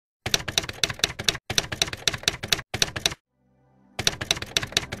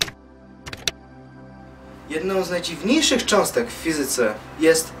Jedną z najdziwniejszych cząstek w fizyce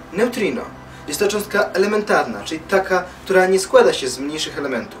jest neutrino. Jest to cząstka elementarna, czyli taka, która nie składa się z mniejszych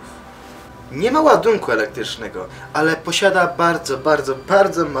elementów. Nie ma ładunku elektrycznego, ale posiada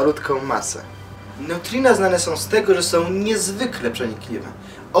bardzo malutką masę. Neutrina znane są z tego, że są niezwykle przenikliwe.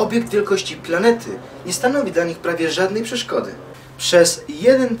 Obiekt wielkości planety nie stanowi dla nich prawie żadnej przeszkody. Przez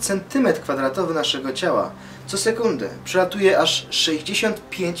 1 cm² naszego ciała co sekundę przelatuje aż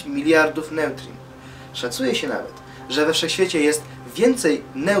 65 miliardów neutrin. Szacuje się nawet, że we wszechświecie jest więcej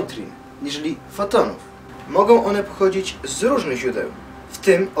neutrin niżeli fotonów. Mogą one pochodzić z różnych źródeł, w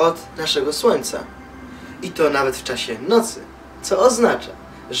tym od naszego Słońca. I to nawet w czasie nocy, co oznacza,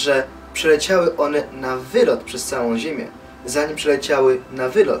 że przeleciały one na wylot przez całą Ziemię, zanim przeleciały na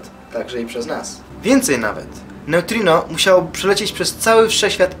wylot także i przez nas. Więcej nawet. Neutrino musiałoby przelecieć przez cały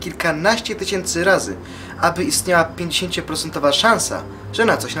wszechświat kilkanaście tysięcy razy, aby istniała 50% szansa, że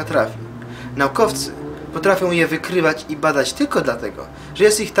na coś natrafi. Naukowcy potrafią je wykrywać i badać tylko dlatego, że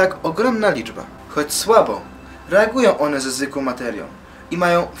jest ich tak ogromna liczba. Choć słabo, reagują one ze zwykłą materią i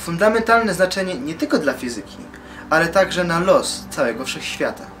mają fundamentalne znaczenie nie tylko dla fizyki, ale także na los całego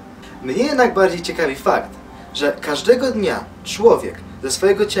wszechświata. Mnie jednak bardziej ciekawi fakt, że każdego dnia człowiek ze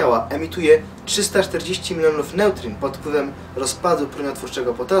swojego ciała emituje 340 milionów neutrin pod wpływem rozpadu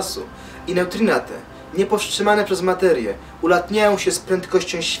promieniotwórczego potasu i neutrina te, niepowstrzymane przez materię, ulatniają się z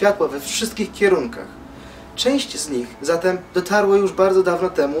prędkością światła we wszystkich kierunkach. Część z nich zatem dotarło już bardzo dawno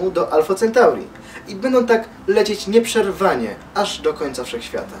temu do Alfa Centauri i będą tak lecieć nieprzerwanie aż do końca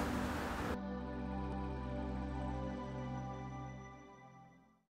wszechświata.